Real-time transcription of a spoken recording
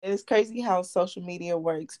it's crazy how social media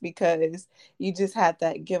works because you just had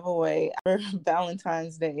that giveaway for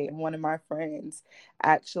Valentine's Day, and one of my friends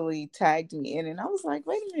actually tagged me in, and I was like,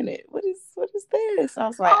 "Wait a minute, what is this?" I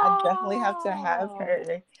was like, "I definitely have to have Oh,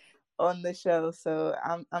 her on the show," so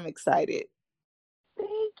I'm excited.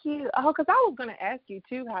 thank you. Oh, because I was gonna ask you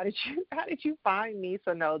too. How did you find me?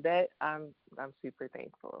 So no, that I'm super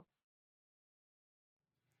thankful.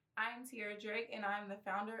 I'm Tiara Drake, and I'm the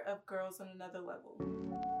founder of Girls on Another Level.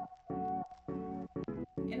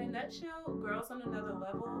 In a nutshell, Girls on Another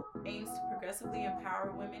Level aims to progressively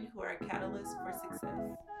empower women who are catalysts for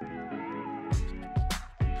success.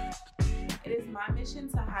 It is my mission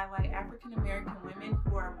to highlight African American women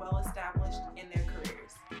who are well established in their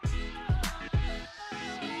careers.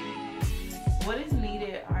 What is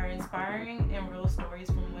needed are inspiring and real stories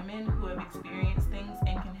from women who have experienced things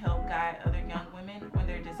and can help guide other young women on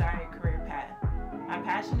their desired career path. My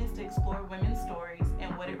passion is to explore women's stories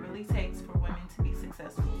and what it really takes for women to be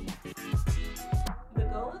successful. The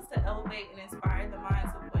goal is to elevate and inspire the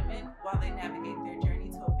minds of women while they navigate their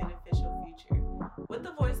journey to a beneficial future. With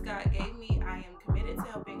the voice God gave me, I am committed to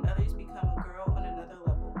helping others become a girl on another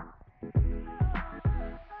level.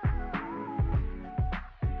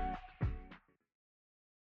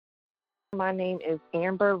 My name is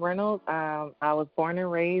Amber Reynolds. I was born and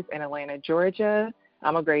raised in Atlanta, Georgia.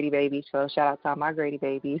 I'm a Grady baby, so shout out to all my Grady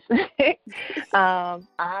babies.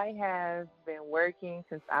 I have been working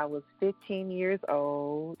since I was 15 years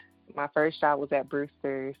old. My first job was at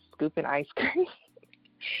Brewster's, scooping ice cream.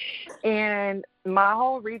 And my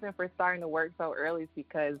whole reason for starting to work so early is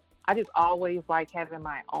because I just always like having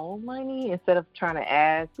my own money instead of trying to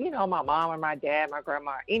ask, my mom or my dad, my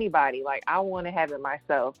grandma, anybody. Like, I want to have it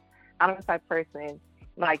myself. I'm the type of person,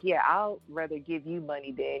 like, yeah, I'll rather give you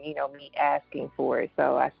money than, me asking for it.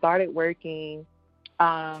 So I started working.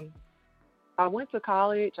 Um, I went to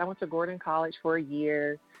college. I went to Gordon College for a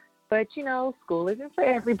year. But, school isn't for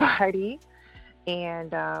everybody.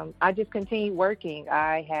 And I just continued working.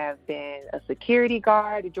 I have been a security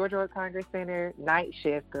guard at Georgia Road Congress Center, night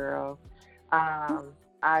shift girl.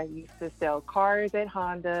 I used to sell cars at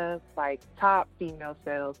Honda, like top female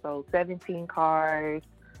sales, so 17 cars.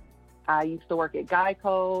 I used to work at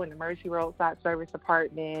Geico in the emergency roadside service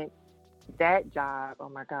department. That job, oh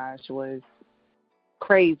my gosh, was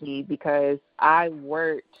crazy because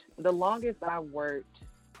the longest I worked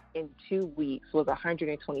in 2 weeks was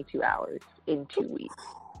 122 hours in 2 weeks.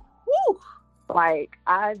 Woo! Like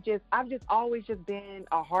I've just always just been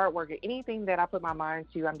a hard worker. Anything that I put my mind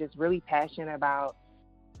to, I'm just really passionate about.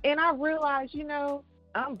 And I realized,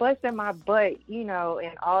 I'm busting my butt, in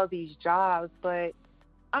all these jobs, but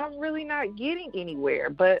I'm really not getting anywhere.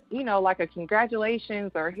 But, like a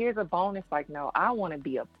congratulations or here's a bonus. Like, no, I want to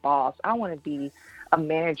be a boss. I want to be a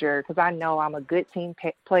manager because I know I'm a good team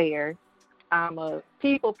player. I'm a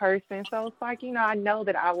people person. So it's like, I know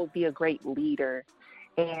that I will be a great leader.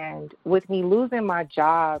 And with me losing my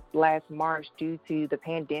job last March due to the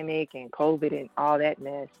pandemic and COVID and all that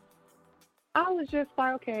mess, I was just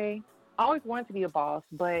like, okay, I always wanted to be a boss,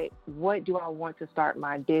 but what do I want to start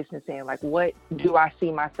my business in? Like, what do I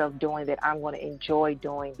see myself doing that I'm going to enjoy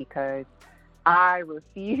doing? Because I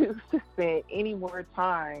refuse to spend any more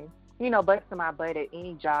time, busting my butt at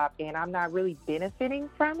any job, and I'm not really benefiting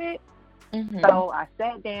from it. Mm-hmm. So I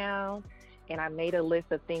sat down and I made a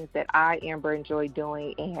list of things that I, Amber, enjoy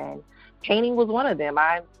doing, and painting was one of them.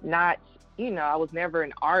 I'm not, I was never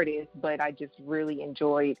an artist, but I just really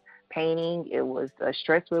enjoyed painting. It was a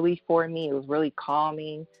stress relief for me. It was really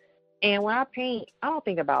calming. And when I paint, I don't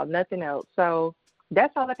think about nothing else. So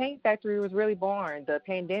that's how the Paint Factory was really born. The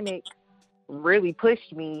pandemic really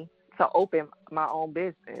pushed me to open my own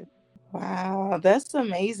business. Wow, that's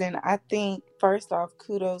amazing. I think first off,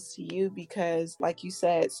 kudos to you because, like you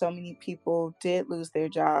said, so many people did lose their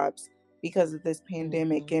jobs because of this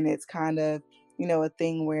pandemic, Hmm. and it's kind of, a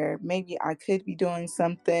thing where maybe I could be doing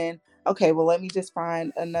something. Okay, well, let me just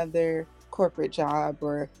find another corporate job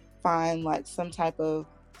or find like some type of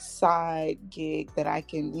side gig that I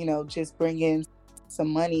can, just bring in some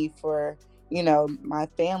money for, my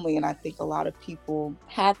family. And I think a lot of people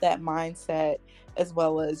had that mindset as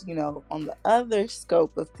well as, on the other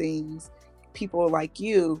scope of things, people like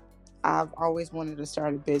you, I've always wanted to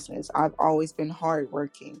start a business. I've always been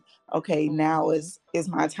hardworking. Okay, now Hmm. is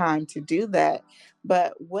my time to do that.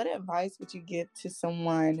 But what advice would you give to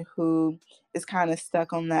someone who is kind of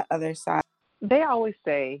stuck on that other side? They always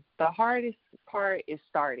say the hardest part is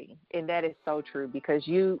starting, and that is so true because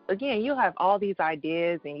you'll have all these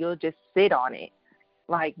ideas and you'll just sit on it.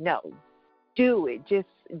 Like, no, do it. Just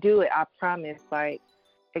do it. I promise. Like,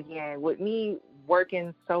 again, with me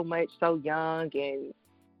working so much, so young, and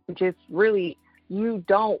just really, you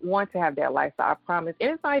don't want to have that lifestyle, I promise.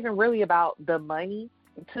 And it's not even really about the money.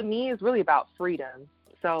 To me, it's really about freedom.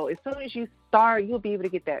 So as soon as you start, you'll be able to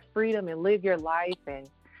get that freedom and live your life, and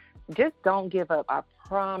just don't give up. I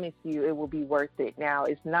promise you it will be worth it. Now,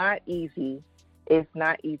 it's not easy. It's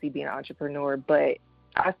not easy being an entrepreneur, but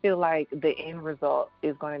I feel like the end result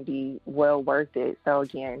is going to be well worth it. So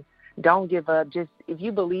again, don't give up. Just, if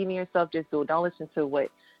you believe in yourself, just do it. Don't listen to what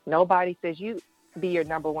nobody says. You be your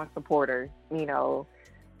number one supporter. You know,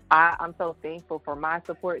 I'm so thankful for my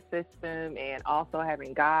support system and also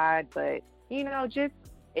having God. But, you know, just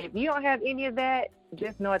if you don't have any of that,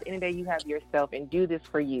 just know at the end of the day you have yourself, and do this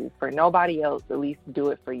for you. For nobody else, at least do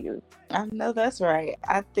it for you. I know that's right.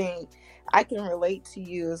 I think I can relate to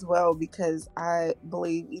you as well, because I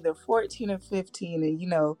believe either 14 or 15,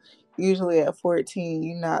 and usually at 14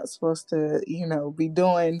 you're not supposed to, be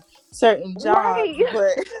doing certain jobs, Right.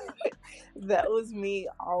 but that was me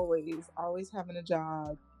always having a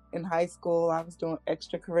job. In high school, I was doing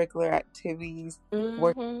extracurricular activities,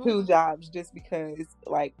 working Mm-hmm. 2 jobs just because,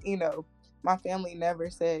 like, my family never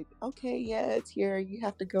said, okay, yeah, it's here, you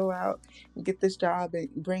have to go out and get this job and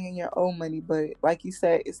bring in your own money. But like you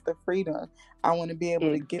said, it's the freedom. I want to be able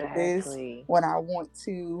to get this Exactly. when I want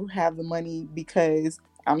to have the money, because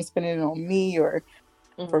I'm spending it on me or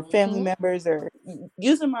for family Mm-hmm. members, or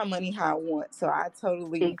using my money how I want. So I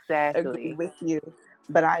totally agree Exactly. with you.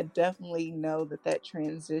 But I definitely know that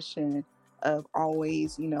transition of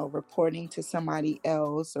always, reporting to somebody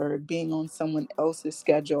else or being on someone else's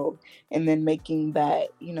schedule, and then making that,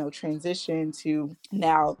 transition to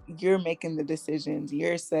now you're making the decisions,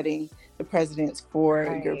 you're setting the precedents for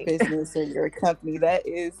your Right. business or your company. That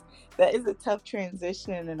is a tough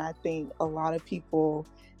transition. And I think a lot of people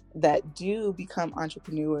that do become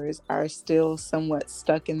entrepreneurs are still somewhat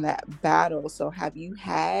stuck in that battle. So have you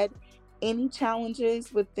had any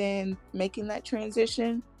challenges within making that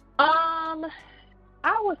transition?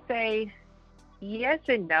 I would say yes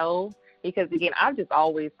and no, because again, I've just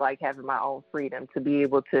always like having my own freedom to be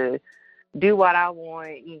able to do what I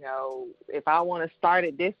want. You know, if I want to start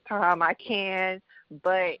at this time, I can,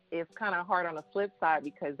 but it's kind of hard on the flip side,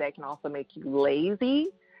 because that can also make you lazy.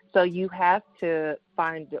 So you have to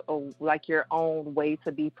find like your own way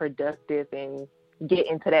to be productive and get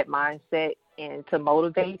into that mindset and to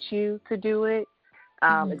motivate you to do it.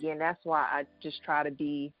 Again, that's why I just try to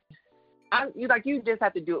be. You just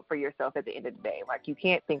have to do it for yourself at the end of the day. Like, you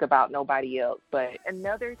can't think about nobody else. But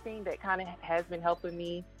another thing that kind of has been helping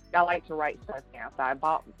me, I like to write stuff down. So I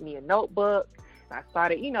bought me a notebook. I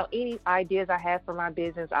started, any ideas I have for my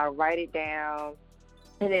business, I write it down.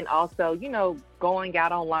 And then also, going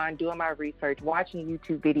out online, doing my research, watching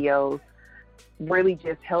YouTube videos really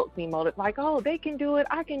just helps me motivate. Like, oh, they can do it,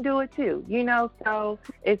 I can do it too. So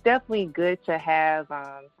it's definitely good to have,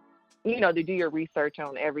 to do your research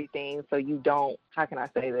on everything, so you don't, how can I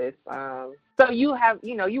say this? So you have,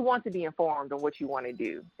 you want to be informed on what you want to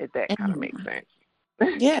do, if that kind of Mhm. makes sense.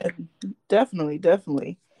 Yeah, definitely,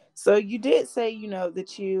 definitely. So you did say,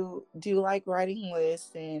 that you do like writing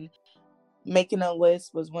lists, and making a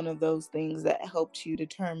list was one of those things that helped you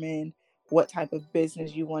determine what type of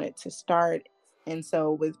business you wanted to start. And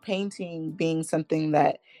so, with painting being something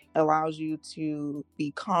that allows you to be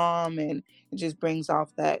calm, and it just brings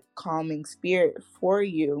off that calming spirit for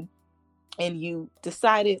you, and you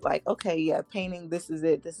decided, like, okay, yeah, painting, this is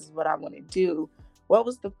it, this is what I want to do. What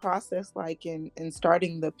was the process like in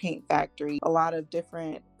starting the paint factory? A lot of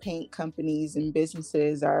different paint companies and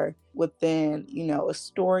businesses are within, a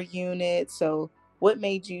store unit. So what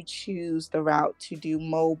made you choose the route to do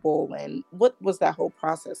mobile, and what was that whole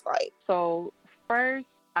process like? So first,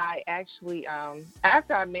 I actually,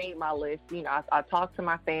 after I made my list, I talked to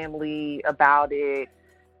my family about it,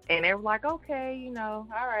 and they were like, okay, all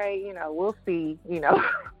right, we'll see,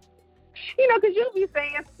 because you'll be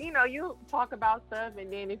saying, you talk about stuff,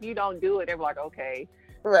 and then if you don't do it, they're like, okay.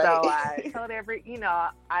 Right. So I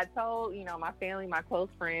told my family, my close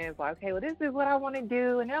friends, like, okay, well, this is what I want to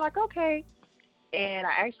do. And they're like, okay. And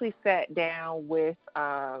I actually sat down with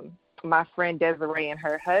my friend Desiree and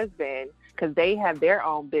her husband, because they have their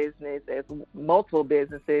own business, as multiple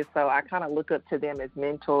businesses. So I kind of look up to them as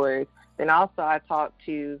mentors. Then also I talked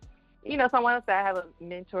to, someone else that I have a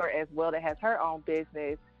mentor as well that has her own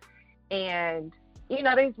business. And,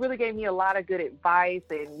 they really gave me a lot of good advice.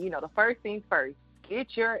 And, the first things first,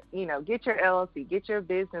 get your LLC, get your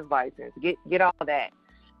business license, get all that.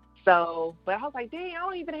 So, but I was like, dang, I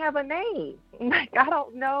don't even have a name. Like, I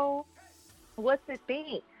don't know what to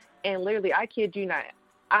think. And literally, I kid you not,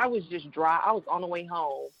 I was just dry. I was on the way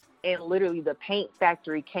home, and literally the paint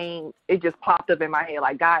factory came. It just popped up in my head.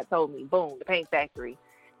 Like, God told me, boom, the paint factory.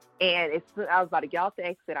 And I was about to get off the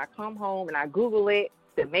exit. I come home and I Google it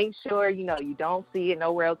to make sure, you know, you don't see it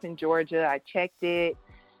nowhere else in Georgia. I checked it,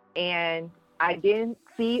 and I didn't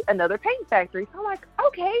see another paint factory. So I'm like,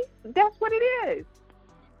 okay, that's what it is.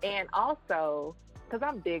 And also, because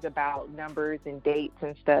I'm big about numbers and dates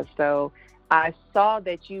and stuff, so I saw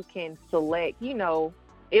that you can select, you know,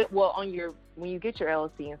 it will on your, when you get your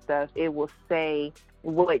LLC and stuff, it will say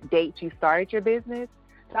what date you started your business.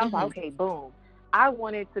 So I was like, okay, boom. I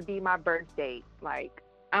wanted to be my birth date. Like,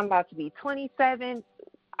 I'm about to be 27.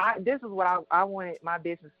 This is what I wanted my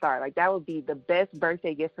business to start. Like, that would be the best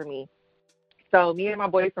birthday gift for me. So me and my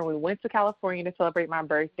boyfriend, we went to California to celebrate my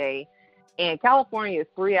birthday. And California is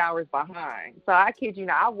 3 hours behind. So I kid you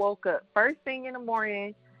not, I woke up first thing in the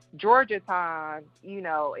morning, Georgia time, you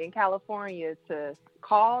know, in California, to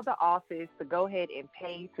call the office to go ahead and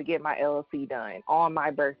pay to get my LLC done on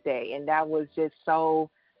my birthday. And that was just so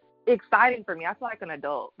exciting for me. I feel like an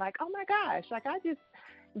adult. Like, oh my gosh, like I just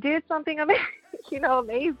did something amazing, you know,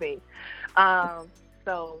 amazing.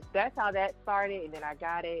 So that's how that started. And then I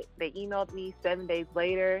got it. They emailed me 7 days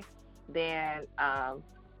later. Then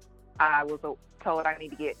I was told I need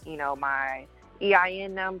to get, you know, my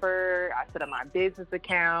EIN number. I set up my business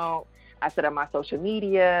account. I set up my social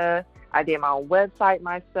media. I did my own website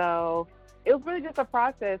myself. It was really just a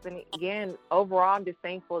process. And again, overall, I'm just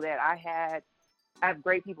thankful that I have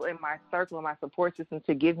great people in my circle and my support system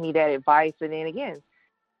to give me that advice. And then again,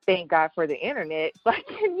 thank God for the internet, so I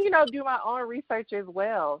can, you know, do my own research as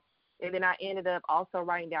well. And then I ended up also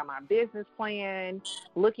writing down my business plan,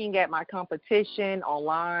 looking at my competition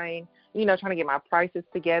online, you know, trying to get my prices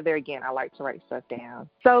together. Again, I like to write stuff down.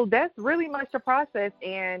 So that's really much the process.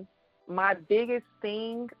 And my biggest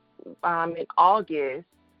thing in August,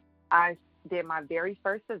 I did my very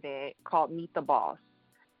first event called Meet the Boss,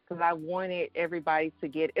 because I wanted everybody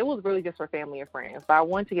to it was really just for family and friends, but I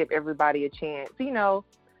wanted to give everybody a chance, you know,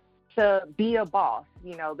 to be a boss.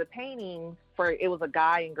 You know, the painting it was a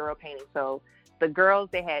guy and girl painting. So the girls,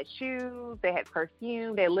 they had shoes, they had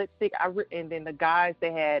perfume, they had lipstick, and then the guys,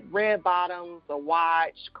 they had red bottoms, a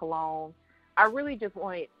watch, cologne. I really just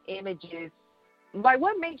wanted images, like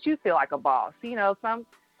what makes you feel like a boss. You know, some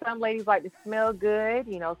ladies like to smell good,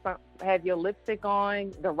 you know, some have your lipstick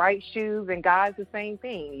on, the right shoes, and guys the same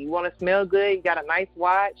thing. You want to smell good, you got a nice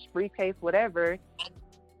watch, briefcase, whatever.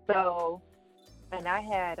 So, and I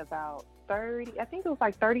had about 30, I think it was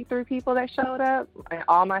like 33 people that showed up, and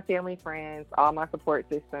all my family, friends, all my support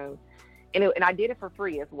systems. And I did it for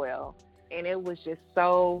free as well. And it was just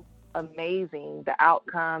so amazing, the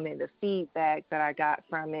outcome and the feedback that I got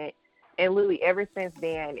from it. And literally ever since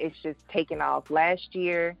then, it's just taken off. Last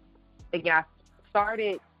year, again, I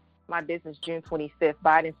started my business June 25th, but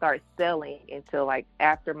I didn't start selling until like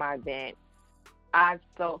after my event.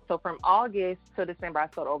 So from August to December, I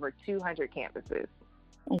sold over 200 canvases.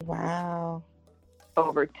 Wow.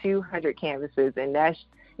 Over 200 canvases. And that's,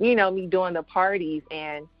 you know, me doing the parties.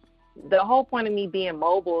 And the whole point of me being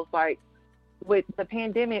mobile is like, with the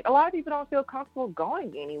pandemic, a lot of people don't feel comfortable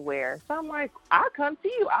going anywhere. So I'm like, I'll come to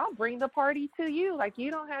you. I'll bring the party to you. Like,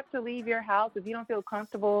 you don't have to leave your house. If you don't feel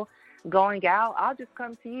comfortable going out, I'll just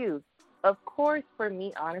come to you. Of course, for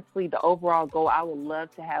me, honestly, the overall goal, I would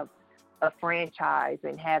love to have a franchise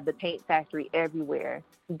and have the paint factory everywhere.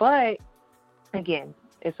 But again,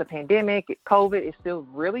 it's a pandemic. COVID is still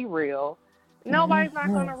really real. Nobody's not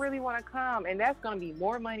going to really want to come. And that's going to be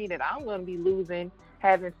more money that I'm going to be losing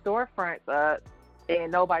having storefronts up,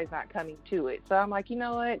 and nobody's not coming to it. So I'm like, you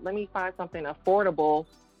know what? Let me find something affordable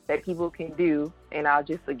that people can do, and I'll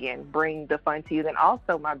just, again, bring the fun to you. Then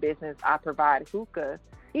also my business, I provide hookah.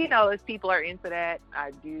 You know, if people are into that, I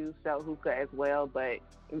do sell hookah as well, but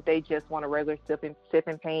if they just want a regular sip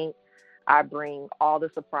and paint, I bring all the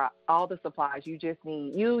supplies. You just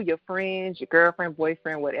need you, your friends, your girlfriend,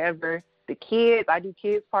 boyfriend, whatever. The kids, I do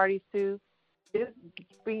kids parties too. Just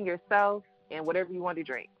bring yourself and whatever you want to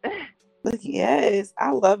drink. Yes,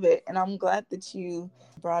 I love it. And I'm glad that you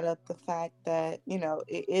brought up the fact that, you know,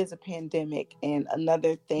 it is a pandemic. And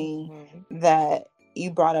another thing that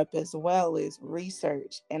you brought up as well is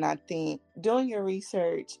research. And I think doing your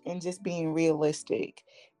research and just being realistic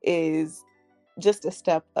is just a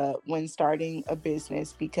step up when starting a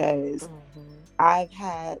business, because I've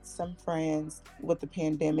had some friends with the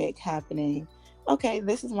pandemic happening. Okay,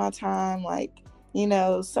 this is my time. Like, you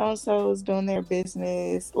know, so-and-so is doing their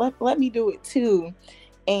business. Let me do it too.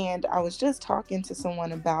 And I was just talking to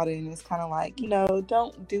someone about it, and it's kind of like, you know,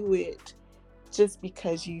 don't do it just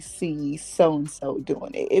because you see so-and-so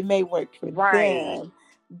doing it. It may work for them,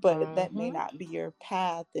 but that may not be your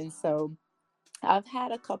path. And so I've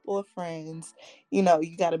had a couple of friends, you know,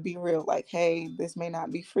 you got to be real, like, hey, this may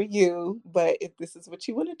not be for you, but if this is what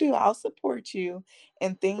you want to do, I'll support you.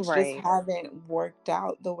 And things just Right. haven't worked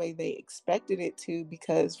out the way they expected it to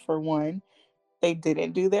because, for one, they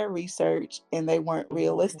didn't do their research and they weren't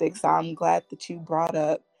realistic. Hmm. So I'm glad that you brought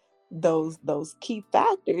up those key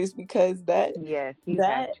factors because Yes, you have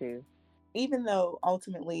that to. even though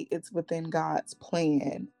ultimately it's within God's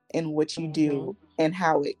plan and what you Hmm. do and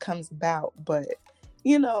how it comes about, but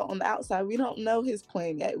you know, on the outside, we don't know his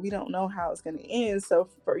plan yet. We don't know how it's going to end. So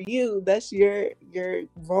for you, that's your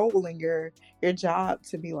role and your job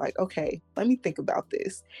to be like, okay, let me think about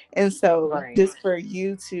this. And so Right. just for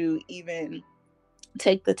you to even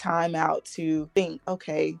take the time out to think,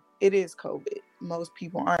 okay, it is COVID. Most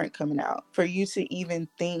people aren't coming out. For you to even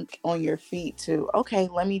think on your feet to, okay,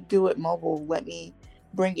 let me do it mobile. Let me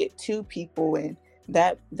bring it to people. And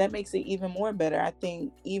that makes it even more better. I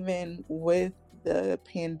think even with the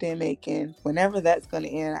pandemic and whenever that's going to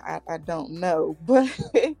end, I don't know. But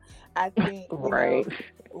I think, you know, Right.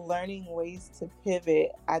 learning ways to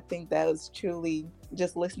pivot, I think that was truly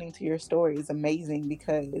just listening to your story is amazing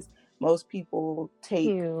because most people take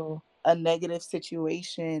You. a negative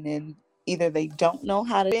situation and either they don't know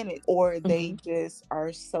how to spin it or they Hmm. just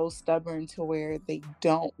are so stubborn to where they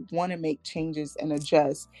don't want to make changes and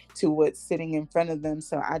adjust to what's sitting in front of them.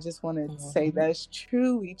 So I just want to say Hmm. that's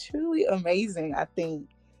truly, truly amazing. I think,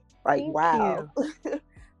 like, Thank wow. you.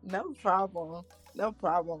 No problem. No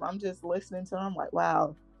problem. I'm just listening to it. I'm like,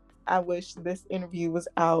 wow, I wish this interview was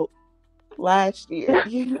out last year,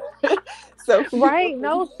 you know, so people Right. can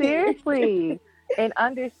No, hear. seriously. And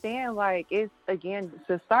understand, like, it's again,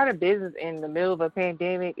 to start a business in the middle of a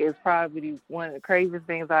pandemic is probably one of the craziest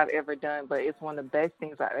things I've ever done, but it's one of the best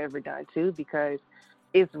things I've ever done too, because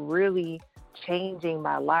it's really changing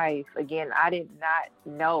my life. Again, I did not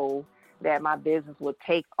know that my business would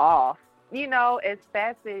take off, as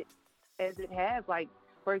fast as it has. Like,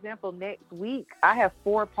 for example, next week I have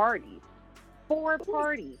four parties. Four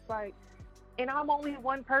parties. Like, and I'm only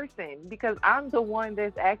one person because I'm the one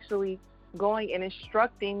that's actually going and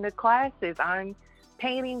instructing the classes. I'm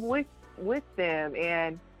painting with them,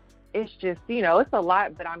 and it's just, it's a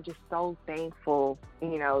lot, but I'm just so thankful,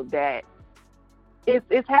 that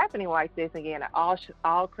it's happening like this again.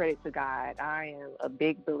 All credit to God. I am a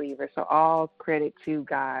big believer, so all credit to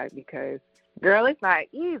God because, girl, it's not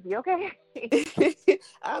easy. Okay,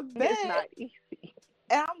 I it's bet. not easy.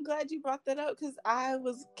 And I'm glad you brought that up because I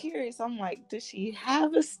was curious. I'm like, does she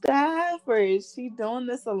have a staff or is she doing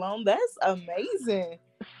this alone? That's amazing.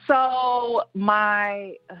 So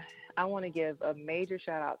I want to give a major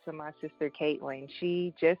shout out to my sister Caitlin.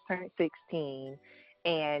 She just turned 16,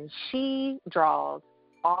 and she draws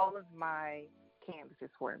all of my canvases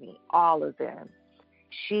for me, all of them.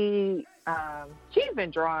 She's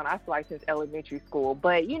been drawing, I feel like, since elementary school,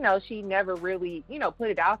 but she never really put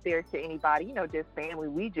it out there to anybody. Just family,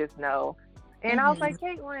 we just know. And I was Hmm. like,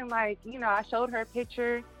 Caitlin, like, I showed her a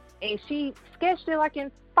picture, and she sketched it like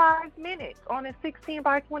in 5 minutes on a 16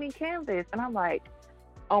 by 20 canvas, and I'm like,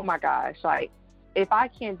 oh my gosh, like, if I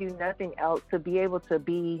can do nothing else to be able to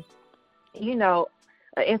be, you know,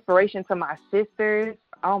 an inspiration to my sisters,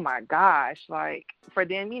 oh my gosh, like, for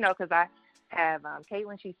them, because I have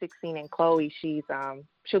Caitlin, she's 16, and Chloe,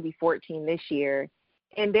 she'll be 14 this year.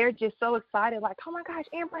 And they're just so excited, like, oh my gosh,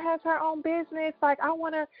 Amber has her own business. Like, I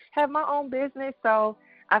want to have my own business. So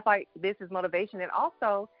I was like, this is motivation. And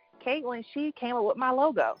also, Caitlin, she came up with my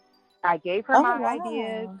logo. I gave her Oh, my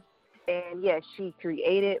ideas, wow. and yes, she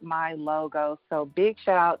created my logo. So big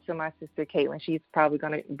shout out to my sister Caitlin. She's probably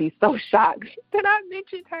going to be so shocked that I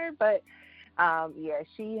mentioned her, but yeah,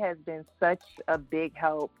 she has been such a big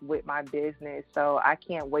help with my business. So I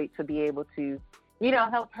can't wait to be able to,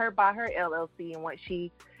 help her buy her LLC, and once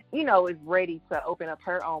she, is ready to open up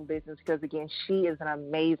her own business, because again, she is an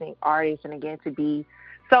amazing artist. And again, to be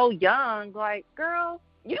so young, like, girl,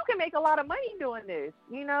 you can make a lot of money doing this,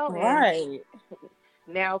 and Right.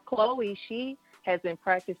 now Chloe, she has been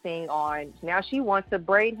practicing on, now she wants to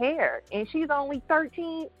braid hair, and she's only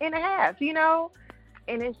 13 and a half,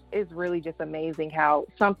 and it's really just amazing how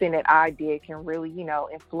something that I did can really,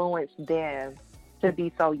 influence them to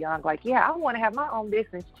be so young. Like, yeah, I want to have my own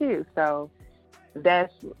business too. So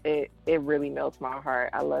that's it. It really melts my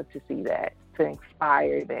heart. I love to see that, to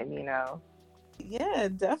inspire them. Yeah,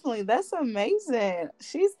 definitely. That's amazing.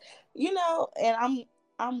 She's, and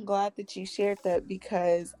I'm glad that you shared that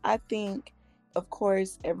because I think, of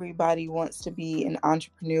course, everybody wants to be an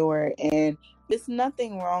entrepreneur, and it's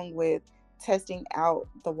nothing wrong with testing out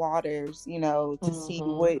the waters, to see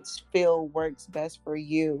which field works best for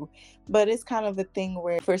you. But it's kind of a thing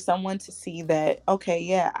where for someone to see that, okay,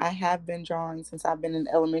 yeah, I have been drawing since I've been in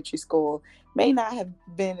elementary school, may not have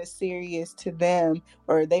been as serious to them,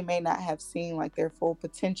 or they may not have seen like their full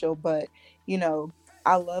potential. But,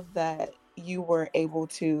 I love that you were able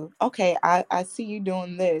to, okay, I see you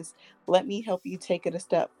doing this. Let me help you take it a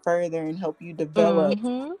step further and help you develop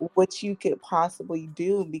what you could possibly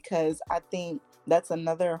do, because I think that's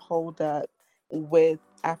another holdup with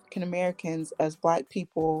African Americans as Black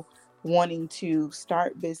people wanting to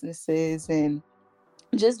start businesses and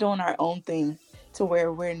just doing our own thing, to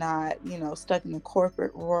where we're not, stuck in the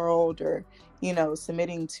corporate world, or,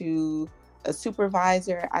 submitting to a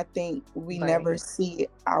supervisor. I think we never Right. see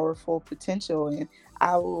our full potential. And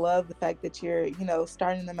I love the fact that you're,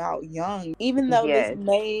 starting them out young, even though Yes.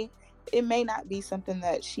 it may not be something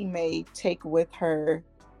that she may take with her,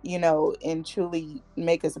 and truly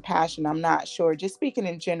make as a passion. I'm not sure, just speaking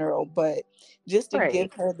in general, but just to Right.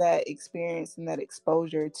 give her that experience and that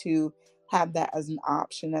exposure to have that as an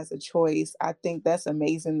option, as a choice. I think that's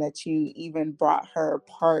amazing that you even brought her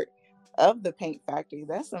part of the paint factory.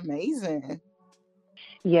 That's amazing.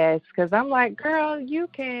 Yes, because I'm like, girl, you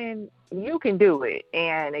can do it.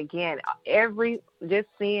 And again, just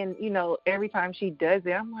seeing, every time she does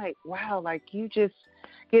it, I'm like, wow, like you just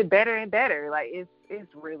get better and better. Like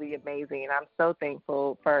it's really amazing. And I'm so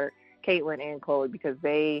thankful for Caitlin and Chloe, because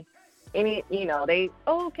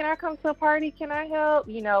oh, can I come to a party? Can I help?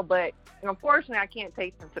 But unfortunately I can't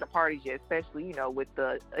take them to the parties yet, especially,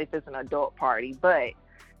 if it's an adult party. But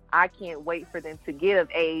I can't wait for them to get of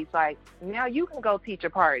age. Like, now you can go teach a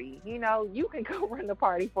party. You can go run the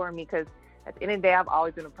party for me, because at the end of the day, I've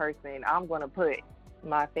always been a person. I'm going to put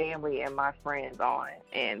my family and my friends on.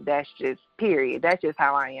 And that's just, period. That's just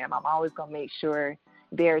how I am. I'm always going to make sure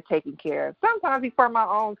they're taken care of. Sometimes before my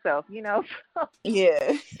own self,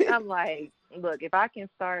 Yeah. I'm like, look, if I can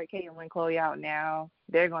start Caitlin and Chloe out now,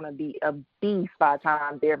 they're going to be a beast by the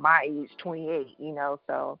time they're my age, 28,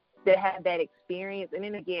 so they have that experience. And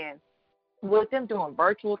then again, with them doing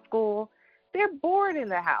virtual school, they're bored in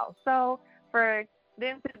the house. So for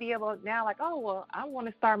them to be able now, like, oh, well, I want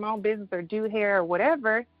to start my own business or do hair or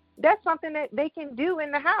whatever, that's something that they can do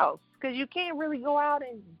in the house, because you can't really go out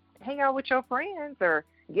and hang out with your friends or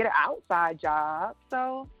get an outside job.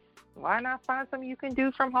 So why not find something you can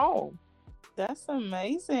do from home? That's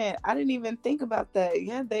amazing. I didn't even think about that.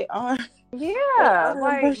 Yeah, they are. They Yeah, are in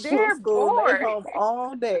like virtual they're school. They bored. home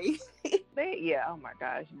all day. Oh my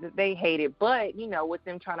gosh, they hate it. But, with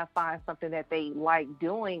them trying to find something that they like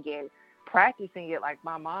doing and practicing it, like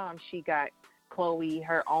my mom, she got Chloe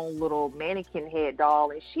her own little mannequin head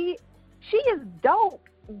doll, and she is dope.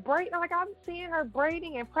 Like, I'm seeing her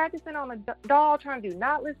braiding and practicing on a doll, trying to do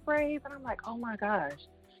knotless braids, and I'm like, oh my gosh,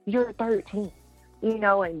 you're 13,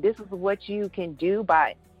 and this is what you can do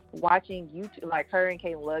by watching YouTube. Like, her and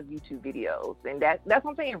Kate love YouTube videos, and that's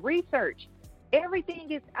what I'm saying. Research. Everything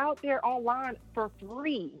is out there online for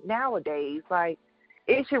free nowadays. Like,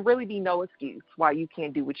 it should really be no excuse why you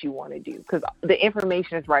can't do what you want to do, because the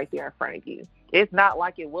information is right there in front of you. It's not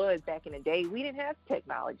like it was back in the day. We didn't have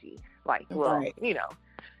technology. Like, well, Right.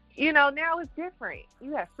 now it's different.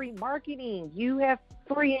 You have free marketing. You have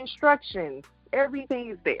free instructions.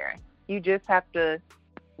 Everything is there. You just have to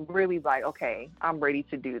really like, okay, I'm ready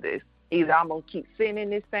to do this. Either I'm going to keep sitting in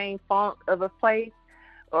this same funk of a place,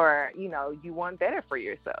 or, you want better for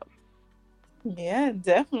yourself. Yeah,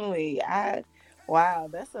 definitely. Wow,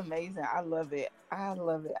 that's amazing. I love it. I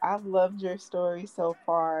love it. I've loved your story so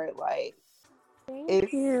far. Like, Thank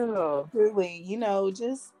it's you. really,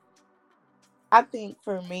 just, I think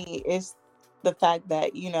for me, it's the fact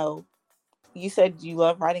that, you said you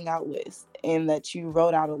love writing out lists, and that you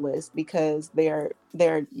wrote out a list because there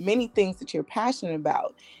are many things that you're passionate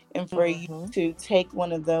about. And for you Mm-hmm. to take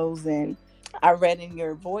one of those, and I read in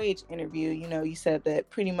your Voyage interview, you said that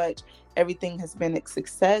pretty much everything has been a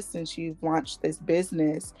success since you've launched this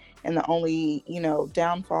business. And the only,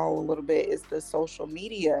 downfall a little bit is the social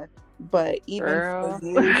media. But even for Girl.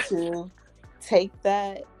 you to take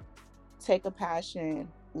that, take a passion,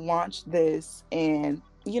 launch this, and,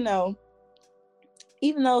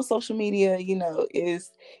 even though social media,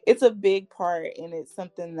 it's a big part, and it's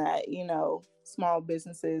something that, small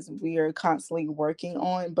businesses, we are constantly working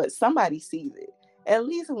on, but somebody sees it. At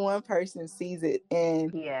least one person sees it. And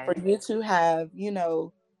for Yes. you to have,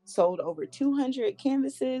 sold over 200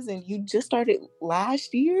 canvases, and you just started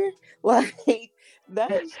last year, like, that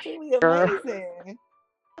is truly Girl. amazing.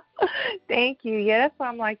 Thank you. Yeah, that's why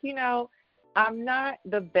I'm like, I'm not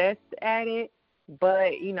the best at it,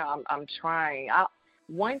 but I'm trying.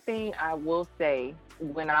 one thing I will say,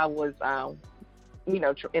 when I was,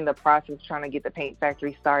 in the process of trying to get the paint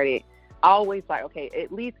factory started, always like, okay,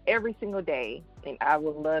 at least every single day, and I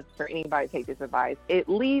would love for anybody to take this advice, at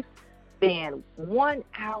least spend 1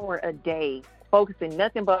 hour a day focusing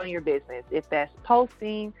nothing but on your business. If that's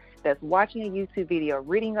posting, that's watching a YouTube video,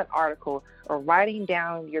 reading an article, or writing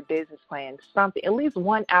down your business plan, something, at least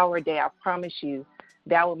 1 hour a day, I promise you,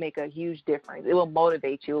 that will make a huge difference. It will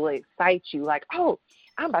motivate you. It will excite you. Like, oh,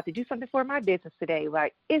 I'm about to do something for my business today.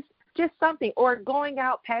 Like, it's just something. Or going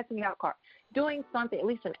out, passing out cards, doing something, at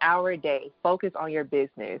least an hour a day. Focus on your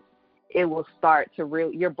business. It will start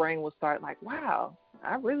to your brain will start like, wow,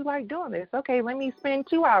 I really like doing this. Okay, let me spend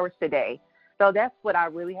 2 hours today. So that's what I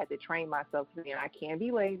really had to train myself to do. And I can be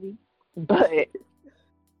lazy, but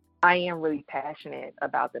I am really passionate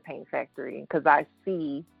about the paint factory because I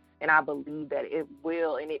see and I believe that it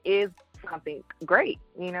will, and it is something great,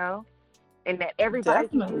 and that everybody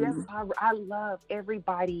can do this. I love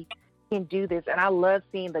everybody can do this, and I love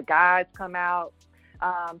seeing the guys come out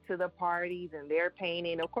to the parties and they're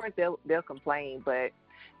painting. Of course, they'll complain, but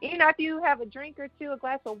if you have a drink or two, a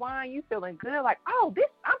glass of wine, you feeling good, like, oh,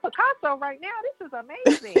 I'm Picasso right now. This is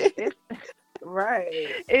amazing.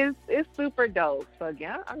 Right. It's super dope. So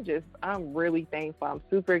again, I'm really thankful. I'm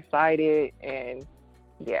super excited, and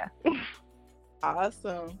yeah.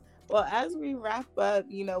 Awesome. Well, as we wrap up,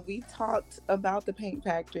 we talked about the paint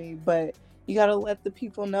factory, but you got to let the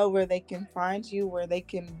people know where they can find you, where they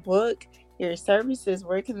can book your services.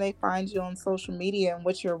 Where can they find you on social media, and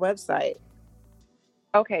what's your website?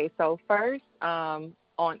 Okay, so first, on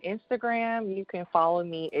Instagram, you can follow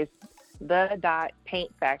me. It's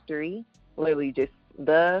the.paint factory. Literally just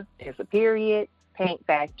it's a period, paint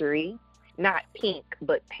factory. Not pink,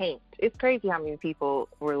 but paint. It's crazy how many people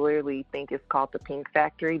will literally think it's called the Pink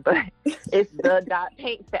Factory, but it's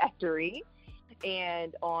the.paint factory.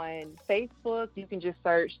 And on Facebook, you can just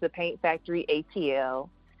search the Paint Factory ATL.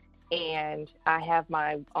 And I have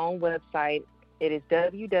my own website. It is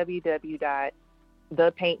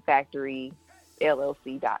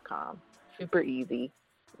www.thepaintfactoryllc.com. Super easy.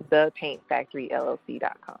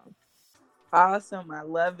 Thepaintfactoryllc.com. Awesome. I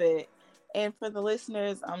love it. And for the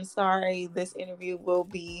listeners, I'm sorry this interview will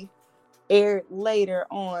be aired later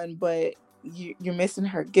on, but you're missing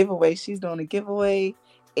her giveaway. She's doing a giveaway,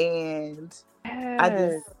 and yes. I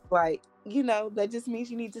just that just means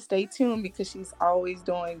you need to stay tuned because she's always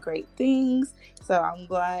doing great things. So I'm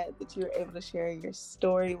glad that you were able to share your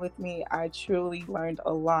story with me. I truly learned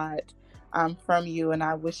a lot from you, and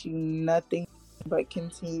I wish you nothing but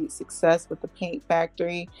continued success with the paint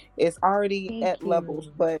factory. It's already at levels,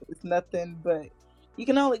 but it's nothing but you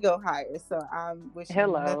can only go higher. So I'm wishing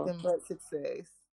you nothing but success.